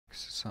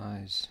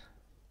Exercise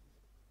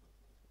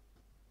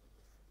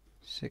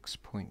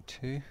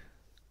 6.2.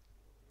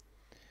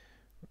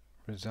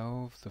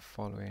 Resolve the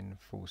following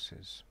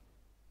forces.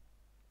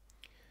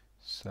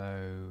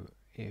 So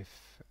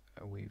if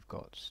we've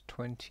got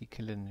 20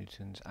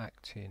 kilonewtons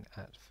acting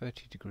at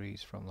 30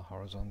 degrees from the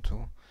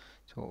horizontal,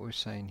 so what we're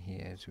saying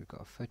here is we've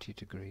got 30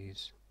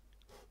 degrees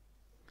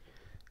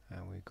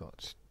and we've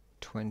got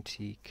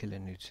 20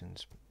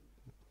 kilonewtons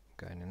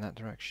going in that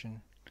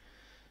direction.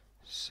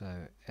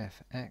 So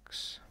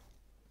Fx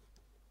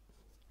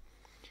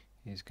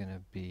is going to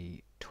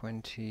be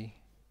 20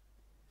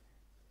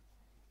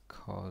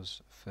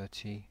 cos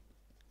 30.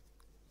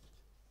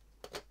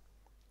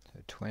 So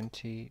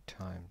 20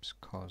 times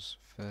cos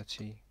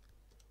 30,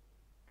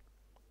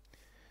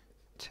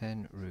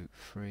 10 root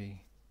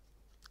 3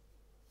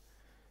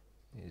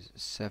 is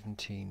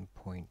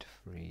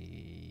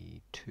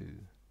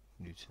 17.32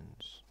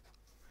 newtons.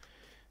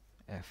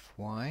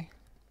 Fy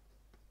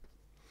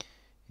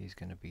is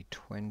going to be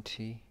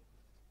 20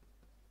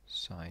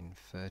 sine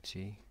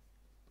 30,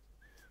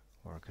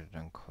 or I could have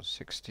done cos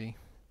 60.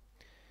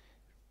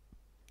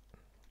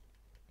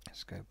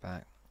 Let's go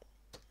back,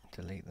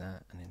 delete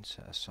that and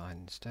insert a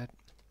sine instead,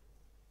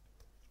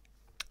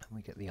 and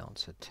we get the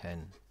answer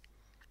 10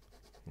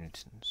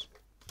 newtons.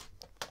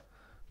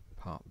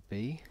 Part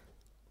B,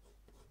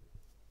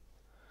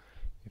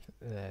 if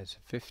there's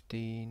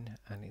 15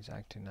 and it's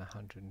acting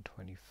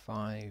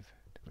 125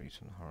 degrees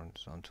from the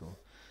horizontal,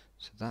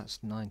 so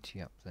that's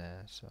 90 up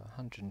there, so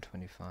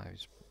 125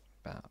 is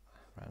about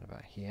around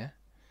about here,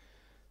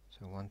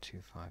 so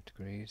 125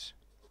 degrees.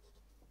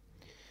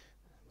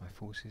 My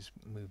force is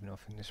moving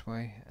off in this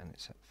way and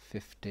it's at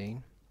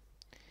 15.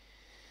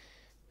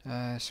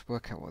 Let's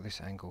work out what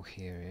this angle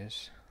here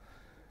is.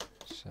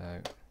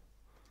 So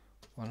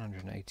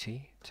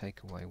 180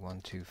 take away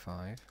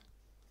 125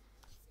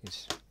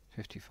 is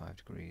 55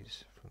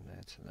 degrees from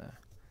there to there.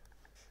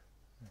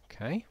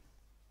 Okay.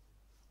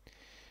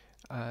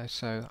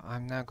 So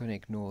I'm now going to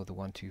ignore the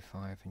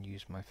 125 and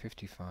use my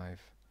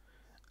 55,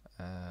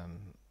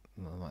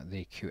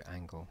 the acute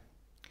angle.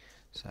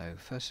 So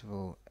first of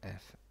all,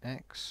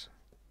 Fx,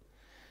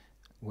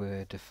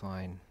 we'll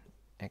define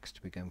x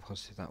to be going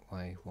positive that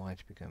way, y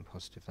to be going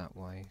positive that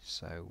way,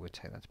 so we'll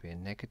take that to be a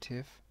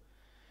negative.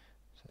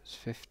 So it's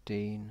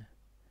 15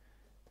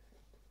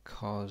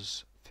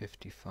 cos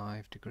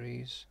 55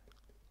 degrees.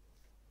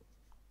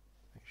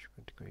 Make sure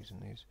we put degrees in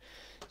these.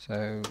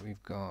 So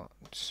we've got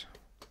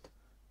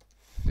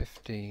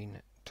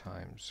 15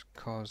 times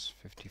cos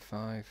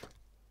 55.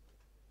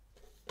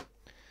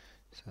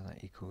 So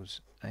that equals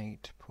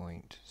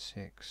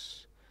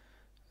 8.6.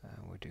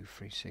 We'll do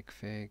 3 sig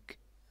fig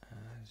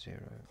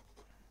 0.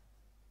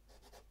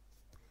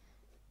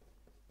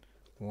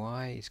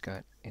 Y is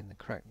going in the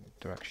correct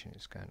direction;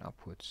 it's going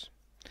upwards.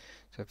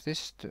 So if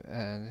this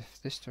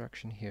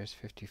direction here is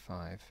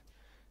 55,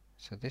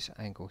 so this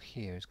angle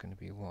here is going to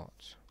be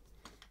what?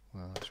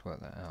 Well, let's work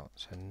that out.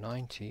 So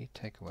 90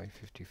 take away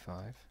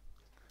 55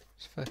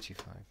 is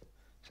 35.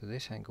 So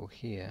this angle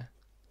here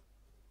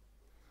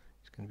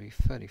is going to be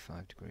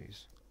 35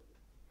 degrees.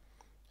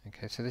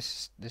 Okay, so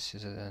this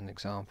is an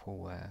example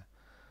where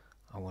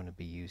I want to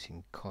be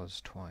using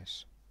cos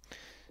twice.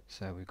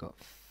 So we've got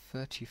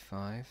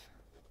 35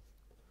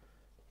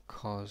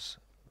 cos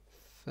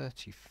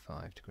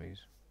 35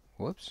 degrees.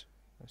 Whoops!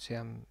 See,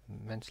 I'm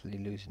mentally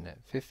losing it.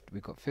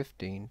 We've got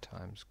 15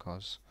 times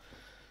cos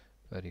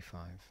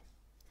 35.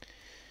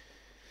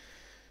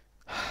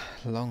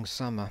 Long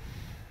summer.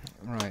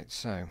 Right,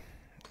 so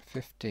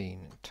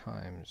 15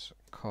 times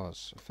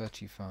cos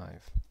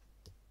 35.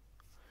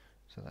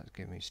 So that's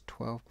giving me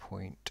 12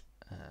 point,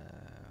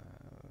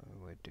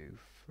 we'll do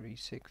 3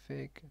 sig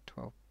fig,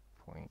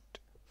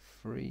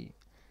 12.3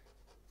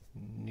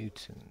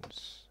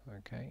 newtons.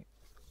 Okay.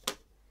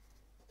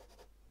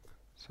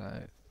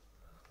 So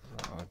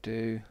what I'll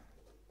do,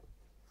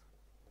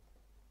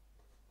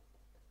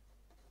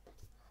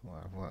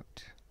 well, I've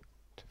worked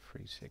to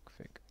 3 sig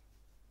fig.